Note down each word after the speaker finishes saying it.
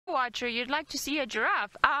watcher, you'd like to see a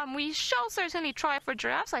giraffe, we shall certainly try for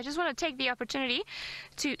giraffes. I just want to take the opportunity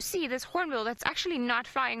to see this hornbill that's actually not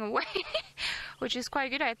flying away, which is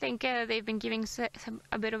quite good. I think they've been giving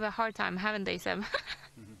a bit of a hard time, haven't they, Seb?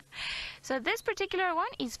 So this particular one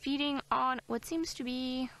is feeding on what seems to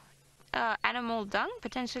be animal dung,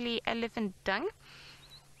 potentially elephant dung.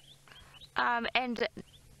 And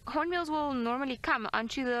hornbills will normally come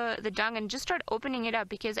onto the dung and just start opening it up,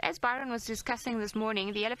 because as Byron was discussing this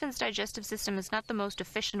morning, the elephant's digestive system is not the most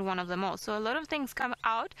efficient one of them all. So a lot of things come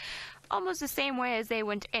out almost the same way as they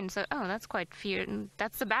went in. So, oh, that's quite feared.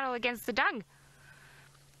 That's the battle against the dung.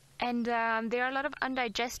 And there are a lot of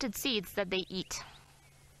undigested seeds that they eat.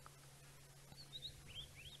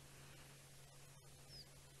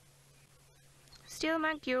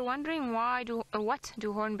 Steelmonk, you're wondering what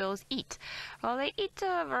do hornbills eat? Well, they eat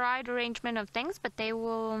a varied arrangement of things, but they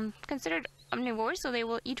will considered omnivores, so they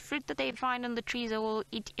will eat fruit that they find on the trees. They will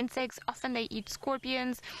eat insects. Often they eat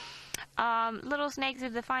scorpions, little snakes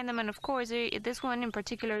if they find them, and of course this one in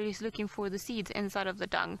particular is looking for the seeds inside of the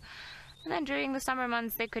dung. And then during the summer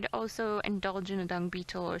months they could also indulge in a dung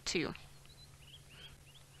beetle or two.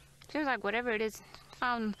 Seems like whatever it is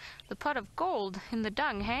found the pot of gold in the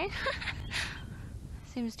dung, hey?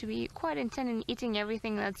 Seems to be quite intent in eating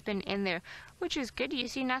everything that's been in there, which is good. You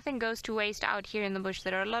see, nothing goes to waste out here in the bush.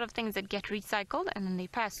 There are a lot of things that get recycled and then they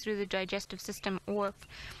pass through the digestive system or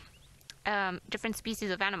different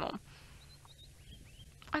species of animal.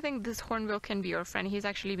 I think this hornbill can be your friend. He's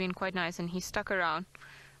actually been quite nice and he's stuck around,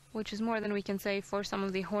 which is more than we can say for some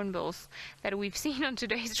of the hornbills that we've seen on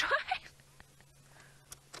today's drive.